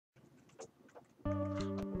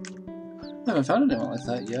I haven't found anyone like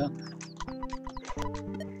that yet.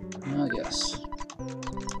 Yes.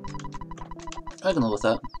 I can live with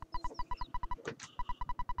that.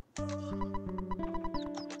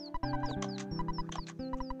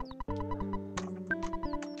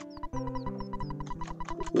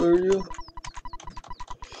 Where are you?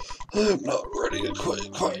 I'm not ready to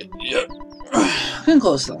quit quiet yet. Getting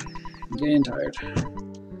close though. I'm getting tired.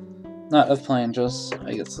 Not of playing, just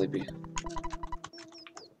I get sleepy.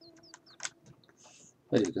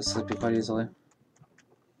 I do get sleepy quite easily.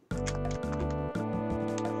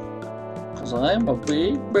 Cause I'm a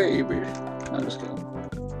big baby. I'm just kidding.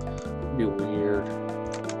 It'd be weird.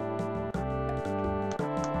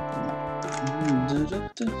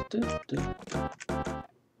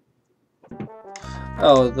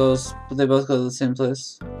 Oh, it goes, but they both go to the same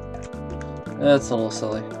place. That's a little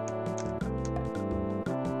silly.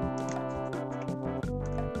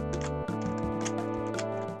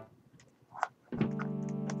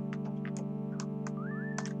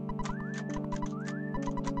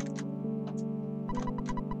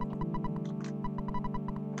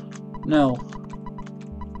 No.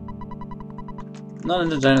 Not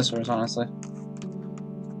into dinosaurs, honestly.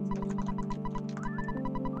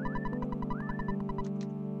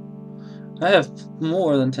 I have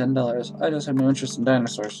more than $10. I just have no interest in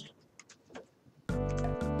dinosaurs.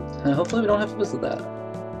 And hopefully we don't have to visit that.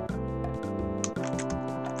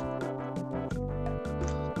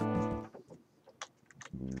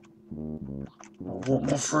 I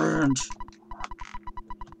want my friends.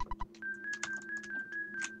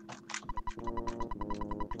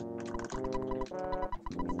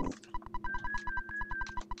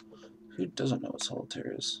 Who doesn't know what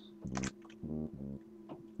solitaire is?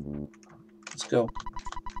 Let's go.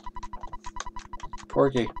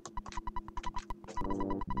 Porky.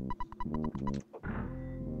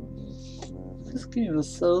 This game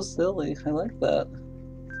is so silly. I like that.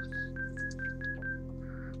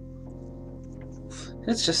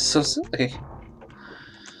 It's just so silly.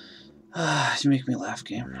 You make me laugh,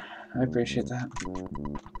 game. I appreciate that.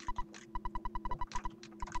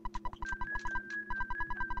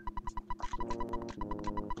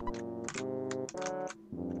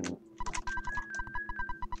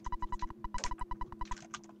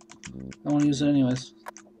 I want to use it anyways.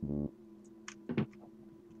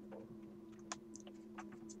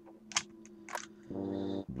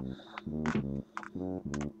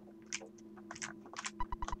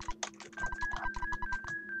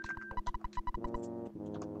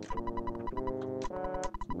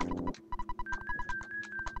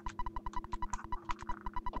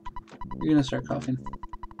 You're gonna start coughing.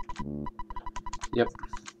 Yep.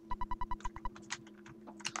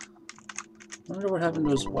 I wonder what happened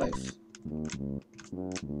to his wife.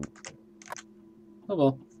 Oh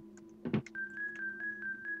well.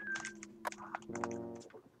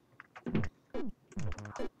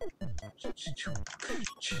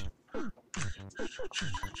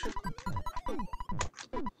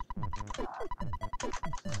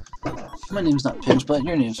 My name's not Pig's Butt,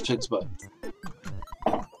 your name's Pig's Butt.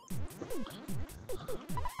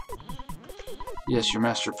 Yes, your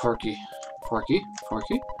master Porky. Porky?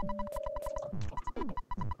 Porky?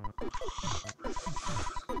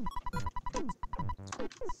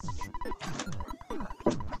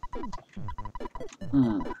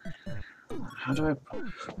 How do I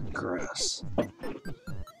progress? I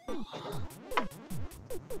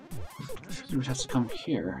figured we'd have to come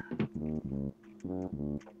here.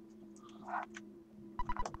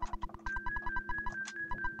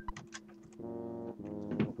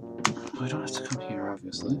 We don't have to come here,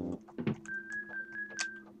 obviously.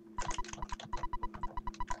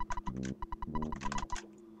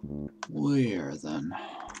 Where then?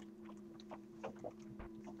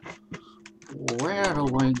 Where do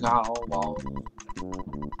we go?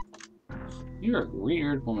 You're a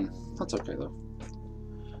weird woman. That's okay though.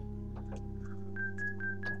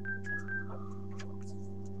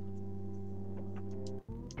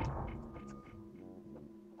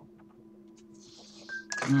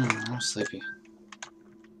 I'm sleepy.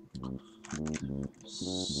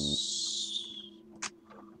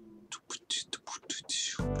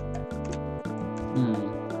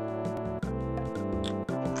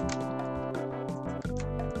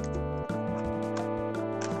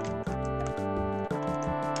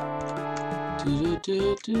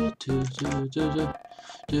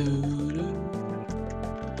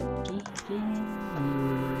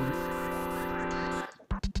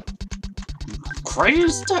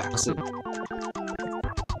 Crazy taxi.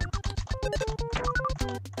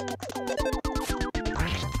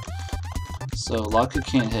 So Locke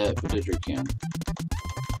can't hit, but Didrik can.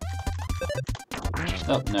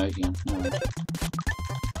 Oh, no, you can. No.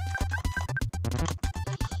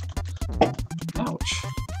 Ouch.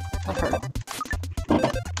 That hurt.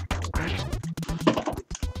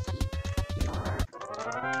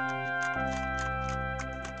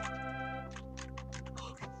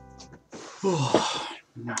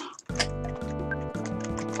 No.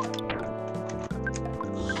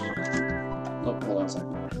 Oh, hold on a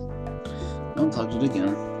second. Unplugged it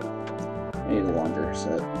again. I need a longer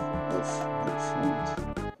set of headphones.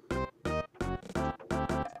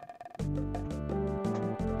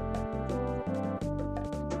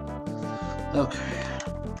 Okay.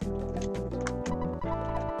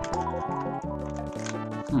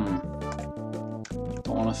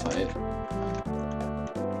 Don't want to fight.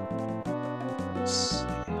 Let's see.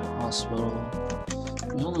 Hospital.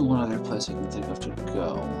 There's only one other place I can think of to go.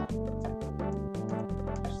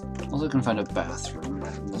 Also, I can find a bathroom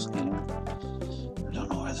in this game. I don't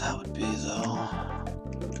know where that would be, though.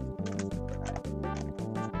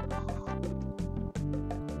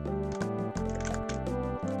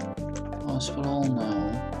 Hospital? No.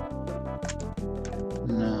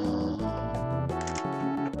 No.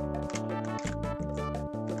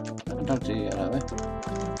 I haven't talked to you yet, have I?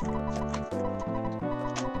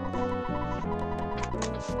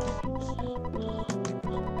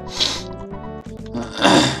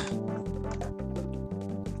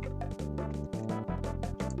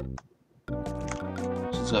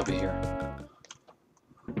 It's gotta be here.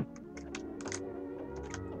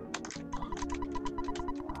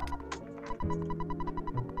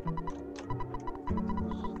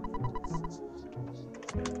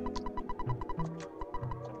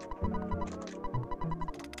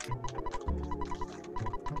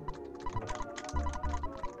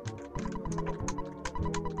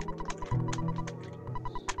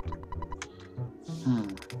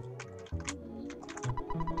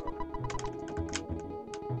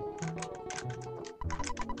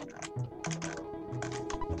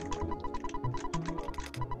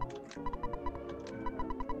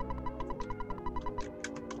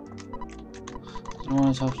 I don't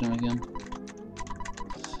want to talk to him again.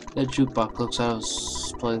 That jukebox looks out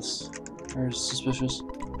of place. Or suspicious.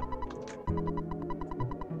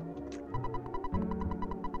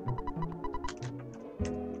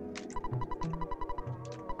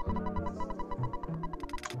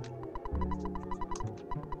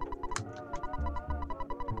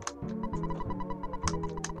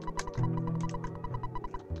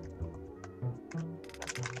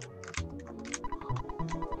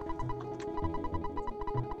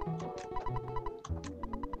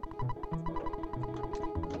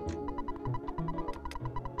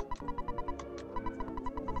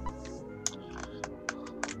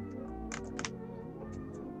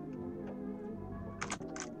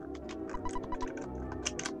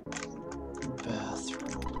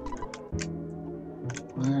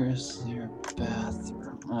 Where is your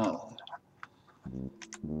bathroom? Oh.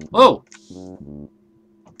 Whoa!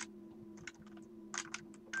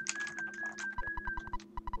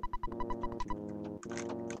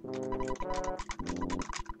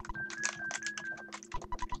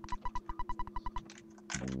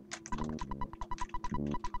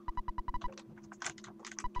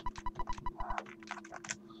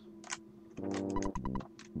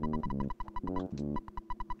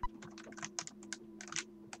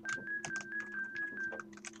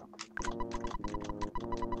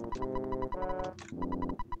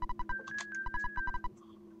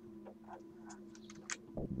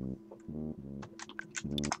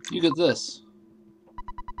 You get this.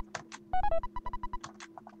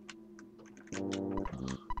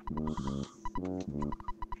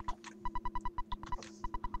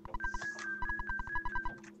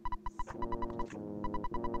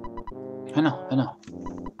 I know.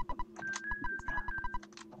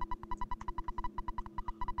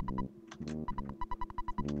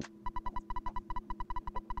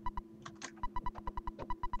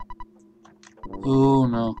 Oh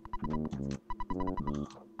no.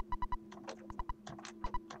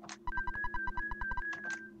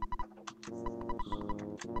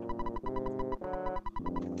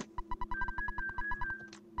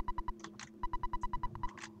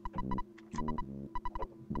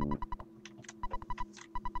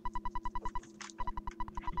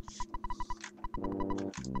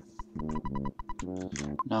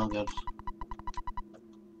 No good.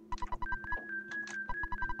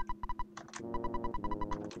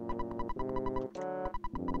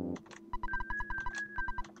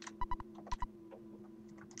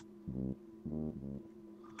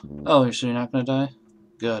 Oh, you're sure you're not gonna die?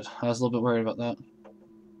 Good. I was a little bit worried about that.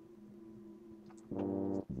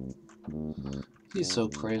 He's so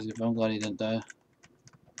crazy, but I'm glad he didn't die.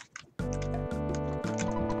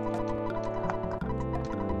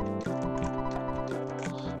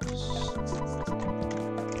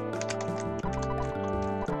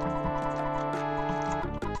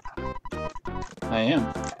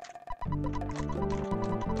 am.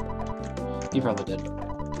 You probably did.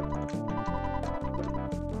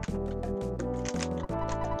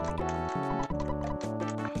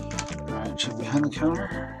 Alright, check behind the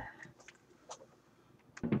counter.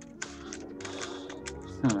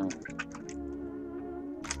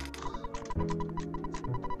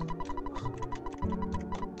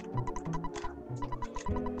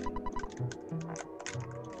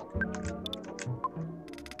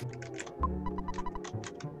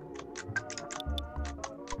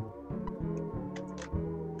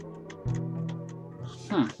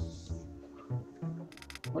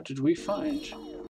 What did we find?